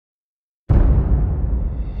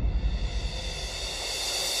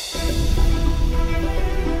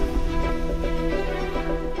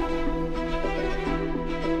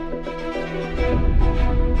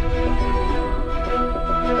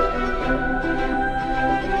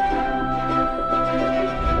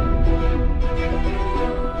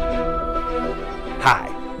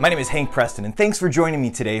My name is Hank Preston, and thanks for joining me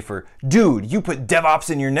today for Dude, You Put DevOps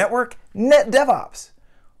in Your Network? NetDevOps.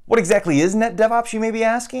 What exactly is NetDevOps, you may be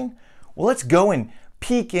asking? Well, let's go and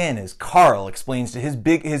peek in as Carl explains to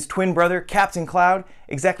his twin brother, Captain Cloud,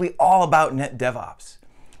 exactly all about NetDevOps.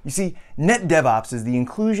 You see, NetDevOps is the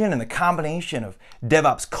inclusion and the combination of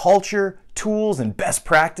DevOps culture, tools, and best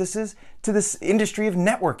practices to this industry of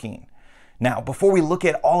networking. Now, before we look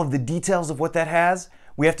at all of the details of what that has,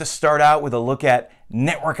 we have to start out with a look at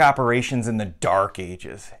network operations in the dark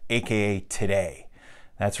ages, aka today.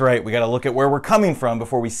 That's right, we got to look at where we're coming from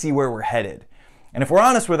before we see where we're headed. And if we're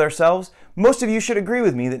honest with ourselves, most of you should agree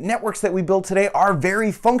with me that networks that we build today are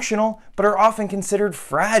very functional, but are often considered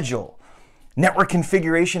fragile. Network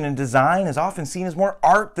configuration and design is often seen as more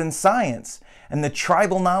art than science, and the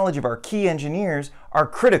tribal knowledge of our key engineers are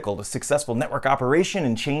critical to successful network operation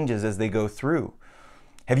and changes as they go through.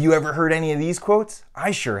 Have you ever heard any of these quotes?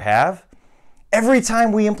 I sure have. Every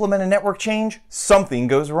time we implement a network change, something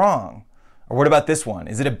goes wrong. Or what about this one?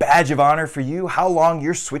 Is it a badge of honor for you how long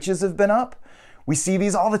your switches have been up? We see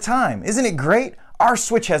these all the time. Isn't it great? Our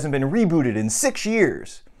switch hasn't been rebooted in 6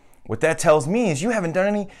 years. What that tells me is you haven't done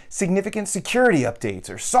any significant security updates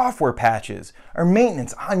or software patches or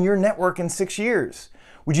maintenance on your network in 6 years.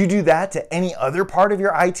 Would you do that to any other part of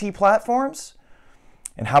your IT platforms?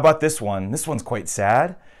 And how about this one? This one's quite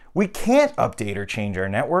sad. We can't update or change our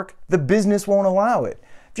network. The business won't allow it.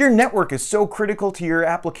 If your network is so critical to your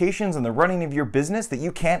applications and the running of your business that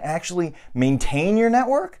you can't actually maintain your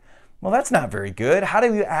network, well, that's not very good. How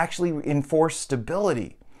do you actually enforce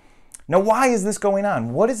stability? Now, why is this going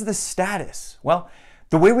on? What is the status? Well,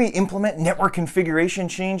 the way we implement network configuration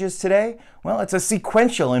changes today, well, it's a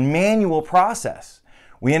sequential and manual process.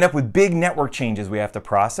 We end up with big network changes we have to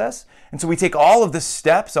process, and so we take all of the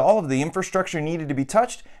steps, all of the infrastructure needed to be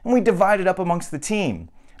touched, and we divide it up amongst the team.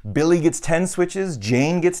 Billy gets 10 switches,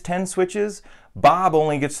 Jane gets 10 switches, Bob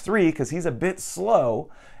only gets 3 because he's a bit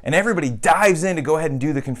slow, and everybody dives in to go ahead and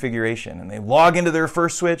do the configuration. And they log into their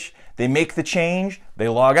first switch, they make the change, they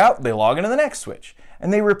log out, they log into the next switch,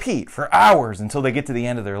 and they repeat for hours until they get to the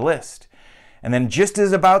end of their list. And then just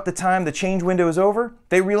as about the time the change window is over,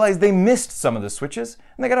 they realize they missed some of the switches,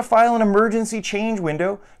 and they got to file an emergency change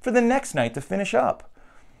window for the next night to finish up.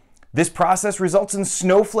 This process results in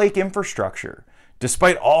Snowflake Infrastructure.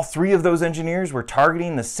 Despite all 3 of those engineers were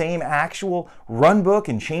targeting the same actual runbook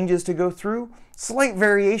and changes to go through, slight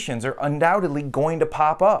variations are undoubtedly going to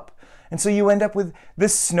pop up. And so you end up with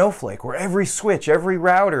this snowflake where every switch, every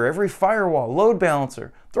router, every firewall, load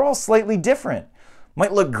balancer, they're all slightly different.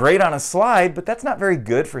 Might look great on a slide, but that's not very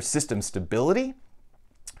good for system stability.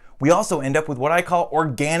 We also end up with what I call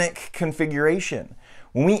organic configuration.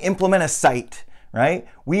 When we implement a site, right,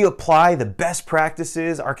 we apply the best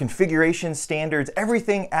practices, our configuration standards,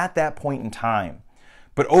 everything at that point in time.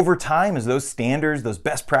 But over time, as those standards, those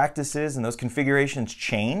best practices, and those configurations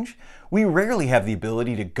change, we rarely have the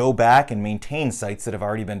ability to go back and maintain sites that have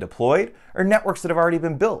already been deployed or networks that have already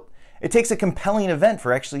been built. It takes a compelling event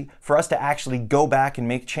for us to actually go back and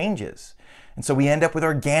make changes. And so we end up with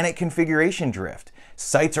organic configuration drift.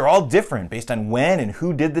 Sites are all different based on when and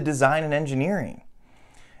who did the design and engineering.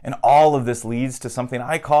 And all of this leads to something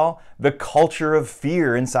I call the culture of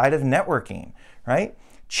fear inside of networking, right?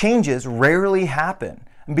 Changes rarely happen.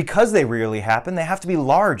 And because they rarely happen, they have to be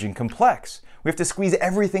large and complex. We have to squeeze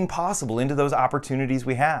everything possible into those opportunities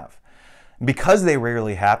we have. Because they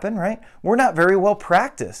rarely happen, right, we're not very well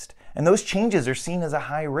practiced. And those changes are seen as a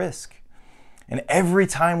high risk. And every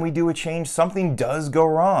time we do a change, something does go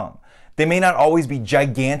wrong. They may not always be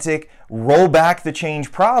gigantic, roll back the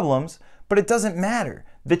change problems, but it doesn't matter.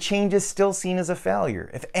 The change is still seen as a failure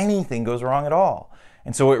if anything goes wrong at all.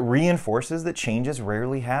 And so it reinforces that changes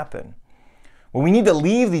rarely happen. Well, we need to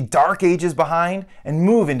leave the dark ages behind and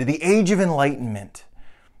move into the Age of Enlightenment.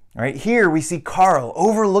 All right, here we see Carl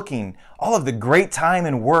overlooking all of the great time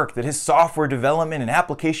and work that his software development and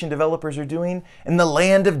application developers are doing in the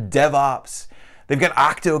land of DevOps. They've got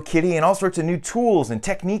OctoKitty and all sorts of new tools and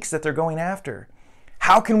techniques that they're going after.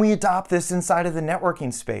 How can we adopt this inside of the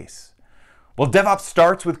networking space? Well, DevOps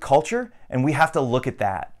starts with culture, and we have to look at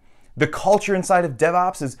that. The culture inside of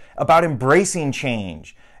DevOps is about embracing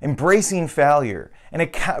change, embracing failure, and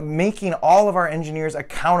making all of our engineers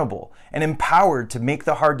accountable and empowered to make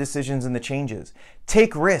the hard decisions and the changes.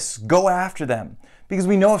 Take risks, go after them. Because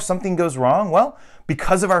we know if something goes wrong, well,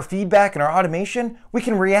 because of our feedback and our automation, we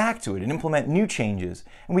can react to it and implement new changes,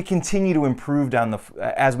 and we continue to improve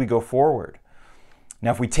as we go forward.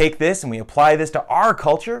 Now, if we take this and we apply this to our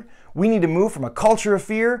culture, we need to move from a culture of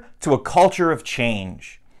fear to a culture of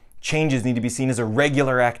change. Changes need to be seen as a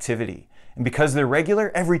regular activity. And because they're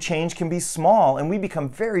regular, every change can be small and we become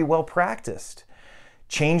very well practiced.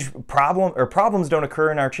 Problems don't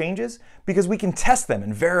occur in our changes because we can test them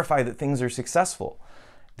and verify that things are successful.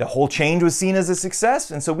 The whole change was seen as a success,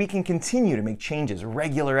 and so we can continue to make changes,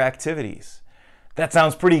 regular activities. That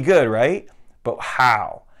sounds pretty good, right? But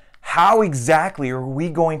how? How exactly are we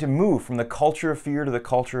going to move from the culture of fear to the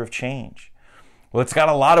culture of change? Well, it's got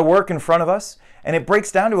a lot of work in front of us, and it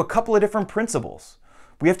breaks down to a couple of different principles.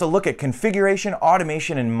 We have to look at configuration,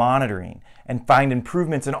 automation, and monitoring, and find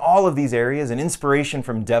improvements in all of these areas and inspiration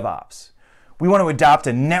from DevOps. We want to adopt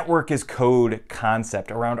a network as code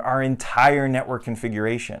concept around our entire network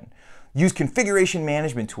configuration. Use configuration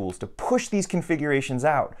management tools to push these configurations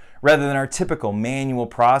out, rather than our typical manual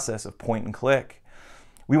process of point and click.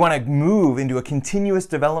 We want to move into a continuous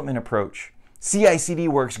development approach. CI/CD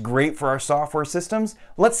works great for our software systems.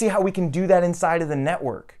 Let's see how we can do that inside of the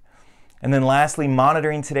network. And then lastly,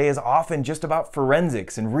 monitoring today is often just about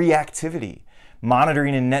forensics and reactivity.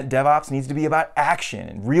 Monitoring in NetDevOps needs to be about action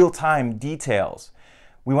and real-time details.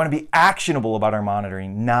 We want to be actionable about our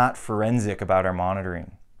monitoring, not forensic about our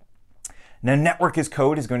monitoring. Now, network as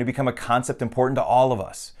code is going to become a concept important to all of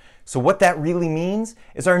us. So what that really means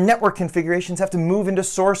is our network configurations have to move into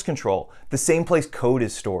source control, the same place code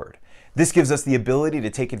is stored. This gives us the ability to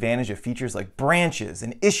take advantage of features like branches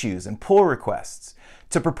and issues and pull requests,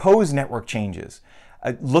 to propose network changes,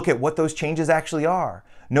 look at what those changes actually are,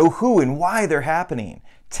 know who and why they're happening,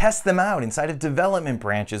 test them out inside of development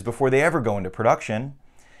branches before they ever go into production.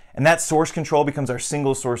 And that source control becomes our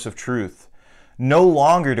single source of truth. No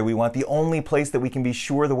longer do we want the only place that we can be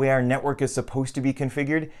sure the way our network is supposed to be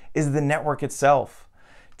configured is the network itself.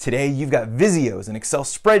 Today, you've got Visios and Excel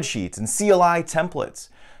spreadsheets and CLI templates.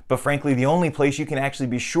 But frankly, the only place you can actually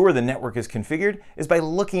be sure the network is configured is by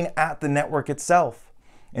looking at the network itself.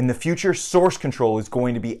 In the future, source control is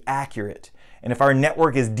going to be accurate. And if our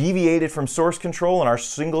network is deviated from source control and our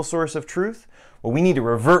single source of truth, well, we need to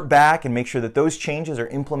revert back and make sure that those changes are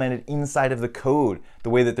implemented inside of the code the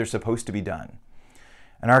way that they're supposed to be done.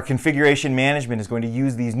 And our configuration management is going to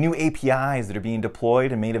use these new APIs that are being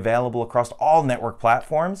deployed and made available across all network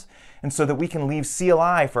platforms, and so that we can leave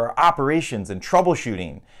CLI for our operations and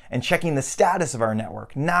troubleshooting and checking the status of our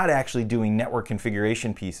network, not actually doing network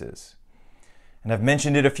configuration pieces. And I've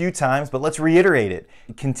mentioned it a few times, but let's reiterate it.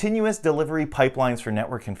 Continuous delivery pipelines for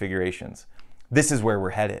network configurations. This is where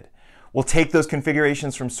we're headed. We'll take those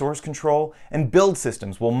configurations from source control and build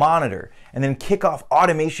systems we'll monitor, and then kick off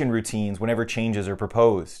automation routines whenever changes are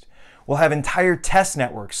proposed. We'll have entire test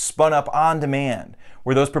networks spun up on demand,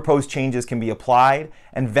 where those proposed changes can be applied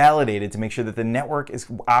and validated to make sure that the network is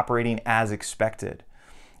operating as expected.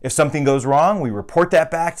 If something goes wrong, we report that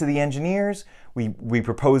back to the engineers, we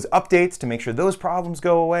propose updates to make sure those problems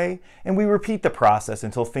go away, and we repeat the process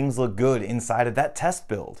until things look good inside of that test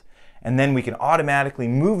build. And then we can automatically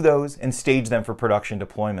move those and stage them for production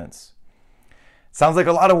deployments. Sounds like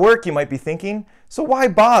a lot of work, you might be thinking, so why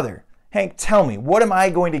bother? Hank, tell me, what am I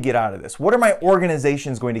going to get out of this? What are my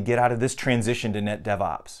organizations going to get out of this transition to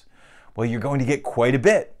NetDevOps? Well, you're going to get quite a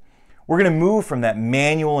bit. We're going to move from that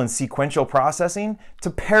manual and sequential processing to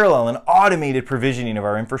parallel and automated provisioning of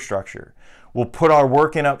our infrastructure. We'll put our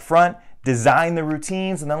work in up front, design the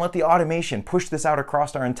routines, and then let the automation push this out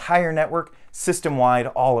across our entire network system-wide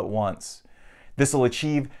all at once. This will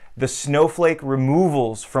achieve the snowflake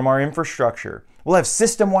removals from our infrastructure. We'll have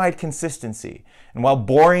system-wide consistency. And while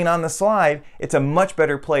boring on the slide, it's a much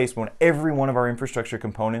better place when every one of our infrastructure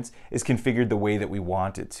components is configured the way that we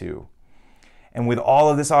want it to. And with all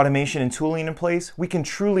of this automation and tooling in place, we can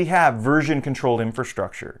truly have version-controlled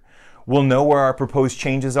infrastructure. We'll know where our proposed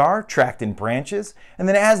changes are, tracked in branches, and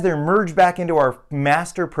then as they're merged back into our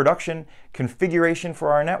master production configuration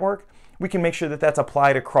for our network, we can make sure that that's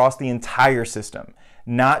applied across the entire system,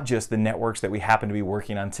 not just the networks that we happen to be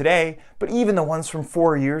working on today, but even the ones from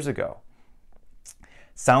 4 years ago.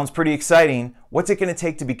 Sounds pretty exciting. What's it going to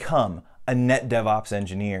take to become a NetDevOps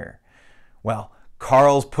engineer? Well,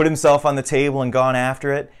 Carl's put himself on the table and gone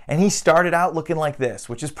after it, and he started out looking like this,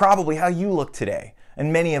 which is probably how you look today,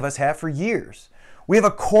 and many of us have for years. We have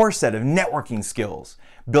a core set of networking skills,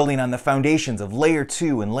 building on the foundations of Layer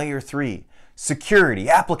 2 and Layer 3, security,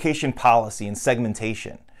 application policy, and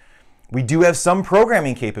segmentation. We do have some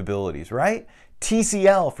programming capabilities, right?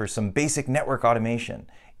 TCL for some basic network automation.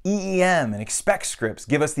 EEM and expect scripts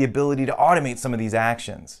give us the ability to automate some of these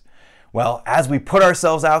actions. Well, as we put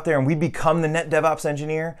ourselves out there and we become the NetDevOps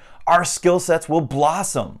engineer, our skill sets will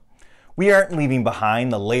blossom. We aren't leaving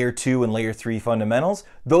behind the Layer 2 and Layer 3 fundamentals.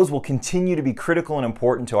 Those will continue to be critical and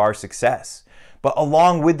important to our success. But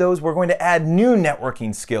along with those, we're going to add new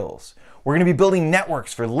networking skills. We're going to be building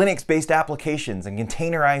networks for Linux-based applications and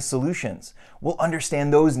containerized solutions. We'll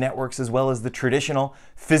understand those networks as well as the traditional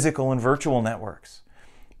physical and virtual networks.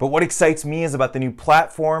 But what excites me is about the new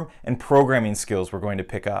platform and programming skills we're going to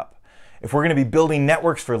pick up. If we're going to be building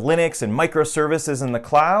networks for Linux and microservices in the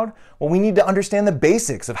cloud, well, we need to understand the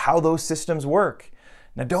basics of how those systems work.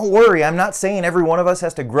 Now don't worry, I'm not saying every one of us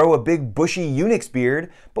has to grow a big bushy Unix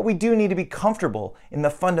beard, but we do need to be comfortable in the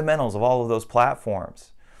fundamentals of all of those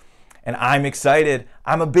platforms. And I'm excited.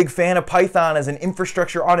 I'm a big fan of Python as an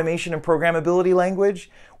infrastructure automation and programmability language.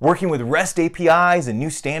 Working with REST APIs and new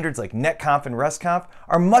standards like netconf and restconf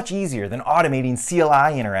are much easier than automating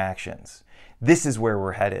CLI interactions. This is where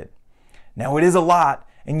we're headed. Now it is a lot,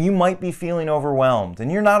 and you might be feeling overwhelmed,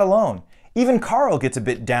 and you're not alone. Even Carl gets a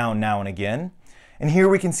bit down now and again. And here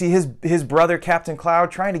we can see his brother, Captain Cloud,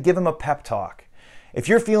 trying to give him a pep talk. If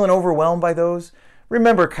you're feeling overwhelmed by those,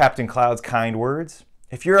 remember Captain Cloud's kind words.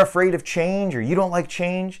 If you're afraid of change or you don't like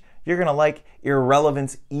change, you're going to like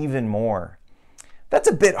irrelevance even more. That's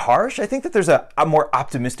a bit harsh. I think that there's a more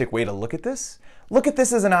optimistic way to look at this. Look at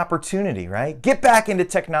this as an opportunity, right? Get back into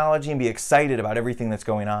technology and be excited about everything that's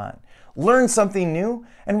going on. Learn something new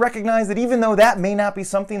and recognize that even though that may not be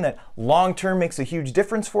something that long-term makes a huge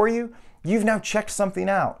difference for you, you've now checked something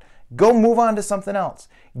out. Go move on to something else.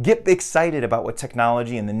 Get excited about what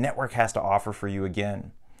technology and the network has to offer for you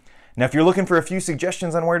again. Now, if you're looking for a few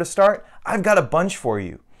suggestions on where to start, I've got a bunch for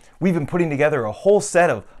you. We've been putting together a whole set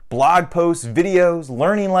of blog posts, videos,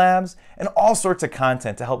 learning labs, and all sorts of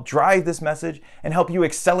content to help drive this message and help you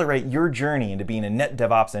accelerate your journey into being a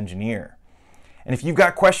NetDevOps engineer. And if you've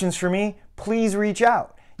got questions for me, please reach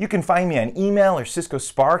out. You can find me on email or Cisco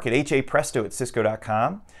Spark at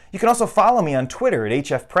hapresto@cisco.com. You can also follow me on Twitter at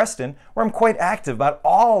hfpreston, where I'm quite active about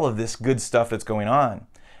all of this good stuff that's going on.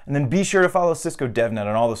 And then be sure to follow Cisco DevNet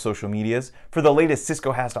on all the social medias for the latest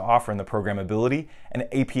Cisco has to offer in the programmability and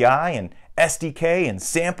API and SDK and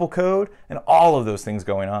sample code and all of those things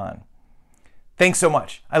going on. Thanks so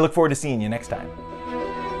much. I look forward to seeing you next time.